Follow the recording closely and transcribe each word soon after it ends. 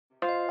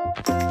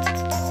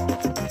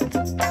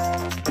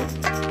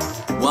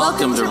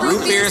Welcome to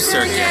Root Beer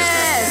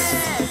Circus.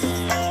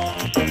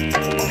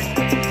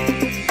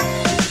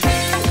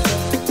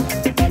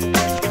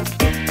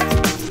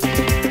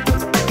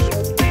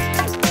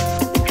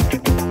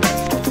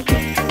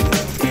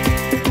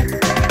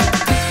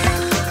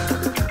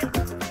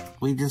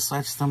 We just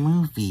watched the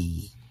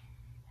movie.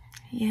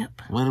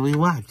 Yep. What did we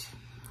watch?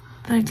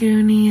 The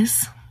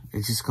Goonies.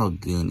 It's just called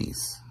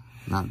Goonies,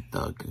 not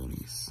The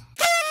Goonies.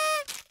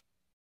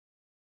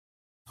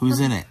 Who's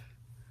in it?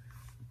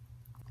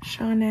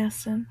 Sean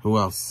Astin. Who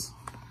else?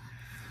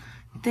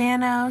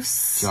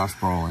 Thanos. Josh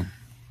Brolin.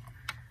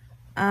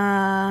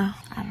 I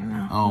don't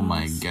know. Oh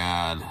my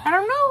god. I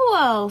don't know who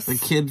else. The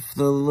kid,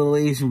 the little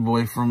Asian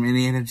boy from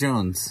Indiana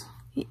Jones.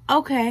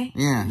 Okay.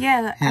 Yeah.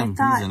 Yeah, him.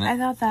 He's in it. I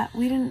thought that.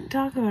 We didn't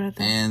talk about it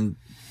though. And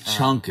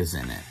Chunk is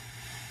in it.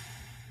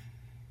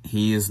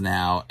 He is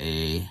now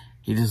he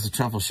does a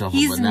truffle shuffle.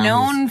 He's but now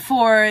known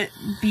for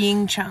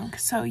being Chunk.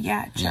 So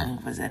yeah,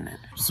 Chunk was in it.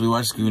 So we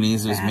watched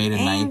Goonies. It was made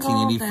in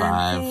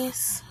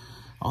 1985.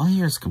 All I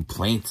hear is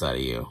complaints out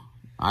of you.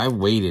 I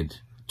waited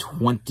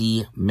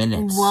 20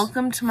 minutes.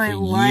 Welcome to my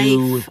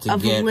life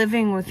of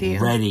living with you.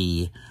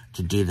 Ready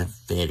to do the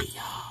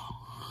video.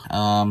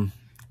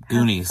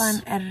 Goonies. Have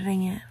fun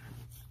editing it.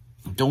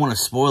 Don't want to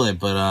spoil it,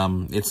 but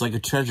it's like a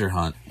treasure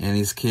hunt. And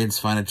these kids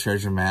find a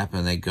treasure map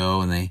and they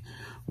go and they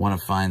want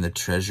to find the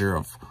treasure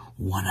of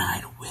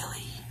One-Eyed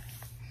Willie.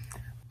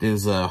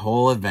 There's a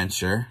whole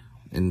adventure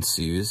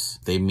ensues.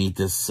 They meet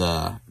this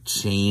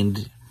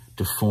chained,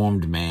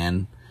 deformed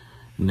man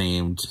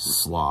named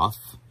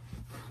Sloth.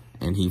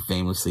 And he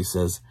famously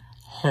says,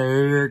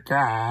 "Hey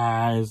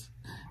guys."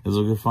 It's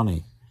looking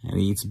funny. And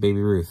he eats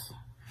Baby Ruth.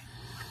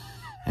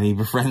 And he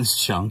befriends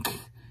Chunk.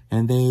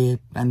 And they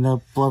end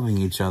up loving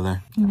each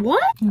other.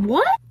 What?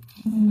 What?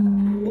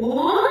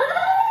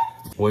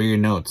 What are your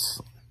notes?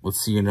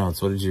 Let's see your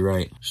notes. What did you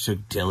write? She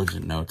took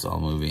diligent notes all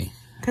movie.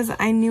 Because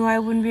I knew I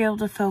wouldn't be able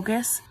to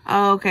focus.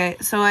 Oh, okay.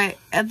 So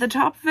at the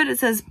top of it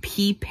says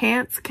pee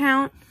pants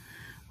count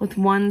with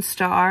 1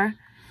 star.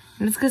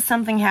 And it's because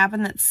something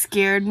happened that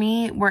scared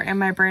me where in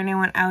my brain I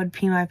went, I would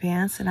pee my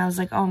pants. And I was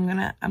like, oh, I'm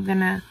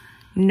gonna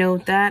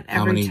note that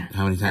How many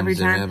times did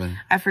that happen?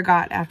 I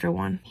forgot after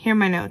 1. Here are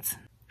my notes.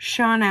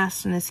 Sean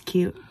Astin is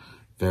cute.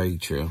 Very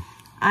true.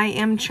 I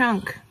am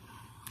Chunk.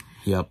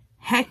 Yep.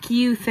 Heck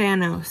you,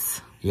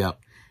 Thanos. Yep.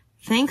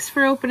 Thanks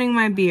for opening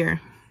my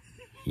beer.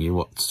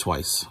 It's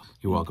twice.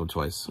 You're welcome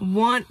twice.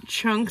 Want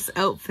Chunk's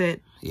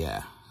outfit.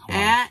 Yeah.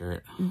 At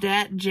shirt.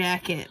 That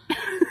jacket.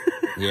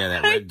 Yeah,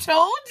 that red, I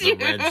told you.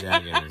 The red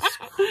jacket is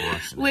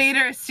crushing it.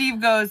 Later,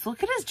 Steve goes,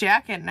 look at his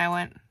jacket. And I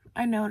went,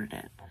 I noted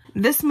it.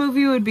 This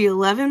movie would be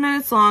 11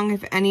 minutes long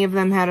if any of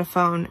them had a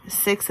phone.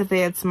 6 if they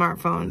had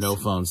smartphones. No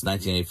phones,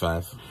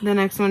 1985. The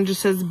next one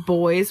just says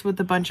boys with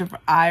a bunch of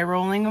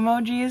eye-rolling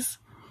emojis.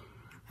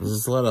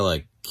 There's a lot of,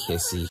 like,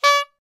 kissy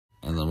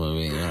in the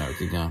movie. Yeah,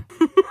 keep going.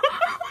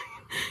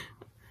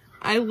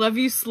 I love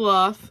you,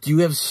 Sloth. You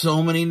have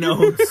so many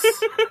notes.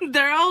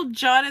 They're all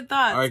jotted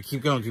thoughts. All right,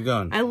 keep going, keep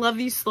going. I love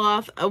you,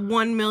 Sloth.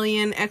 1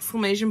 million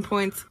exclamation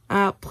points.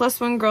 Plus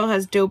one girl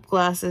has dope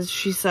glasses.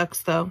 She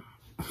sucks, though.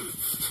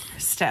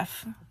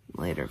 Steph.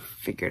 Later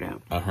figured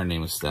out. Her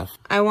name is Steph.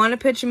 I want to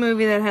pitch a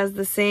movie that has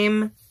the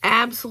same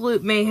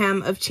absolute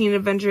mayhem of teen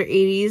adventure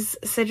 80s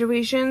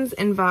situations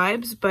and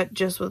vibes, but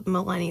just with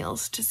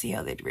millennials to see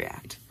how they'd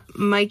react.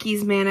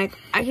 Mikey's manic.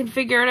 I can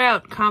figure it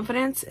out.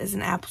 Confidence is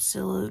an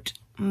absolute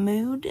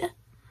mood.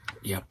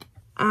 Yep.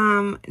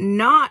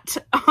 Not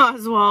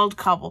Oswald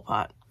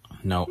Cobblepot.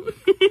 No.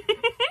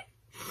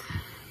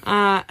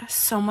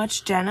 So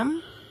much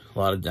denim. A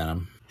lot of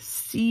denim.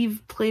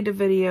 Steve played a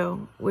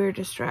video. We're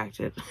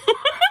distracted.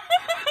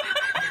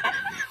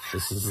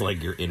 This is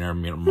like your inner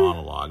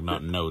monologue,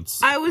 not notes.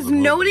 I was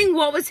noting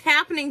what was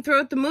happening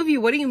throughout the movie.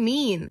 What do you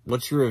mean?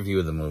 What's your review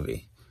of the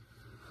movie?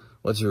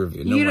 What's your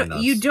review? No more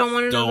notes. You don't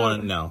want to know? Don't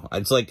want to know.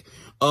 It's like,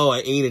 oh,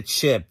 I ate a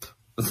chip.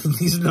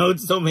 These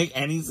notes don't make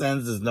any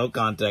sense. There's no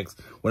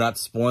context. We're not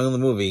spoiling the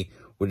movie.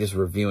 We're just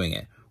reviewing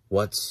it.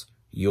 What's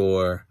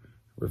your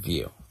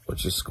review?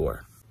 What's your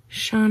score?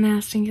 Sean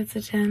Astin gets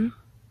a 10.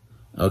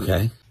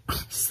 Okay.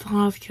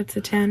 Sloth gets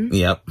a 10.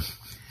 Yep.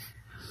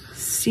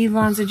 Steve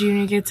Lanza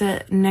Jr. gets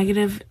a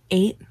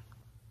 -8.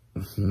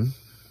 Mm-hmm.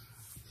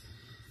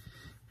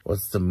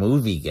 What's the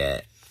movie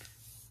get?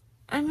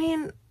 I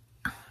mean,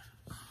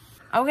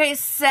 okay,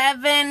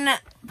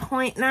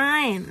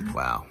 7.9.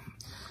 Wow.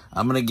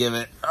 I'm going to give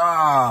it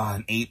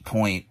an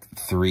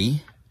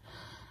 8.3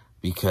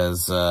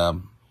 because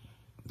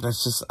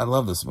that's just, I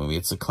love this movie.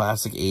 It's a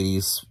classic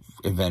 80s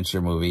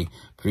adventure movie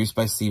produced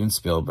by Steven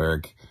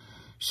Spielberg.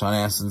 Sean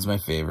Astin's my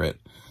favorite.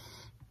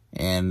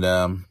 And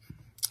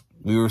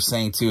we were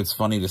saying, too, it's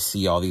funny to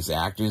see all these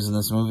actors in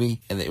this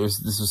movie. And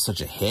this was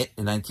such a hit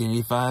in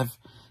 1985.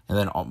 And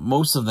then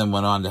most of them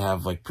went on to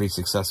have, like, pretty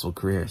successful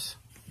careers.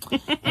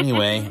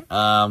 Anyway,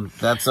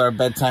 that's our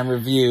bedtime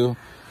review.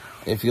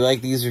 If you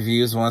like these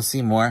reviews, want to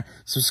see more,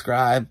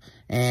 subscribe,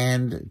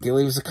 and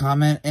leave us a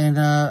comment and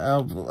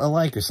a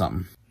like or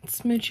something.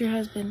 Smooch your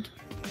husband.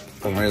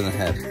 Put him right in the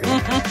head.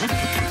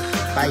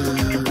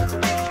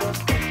 Bye.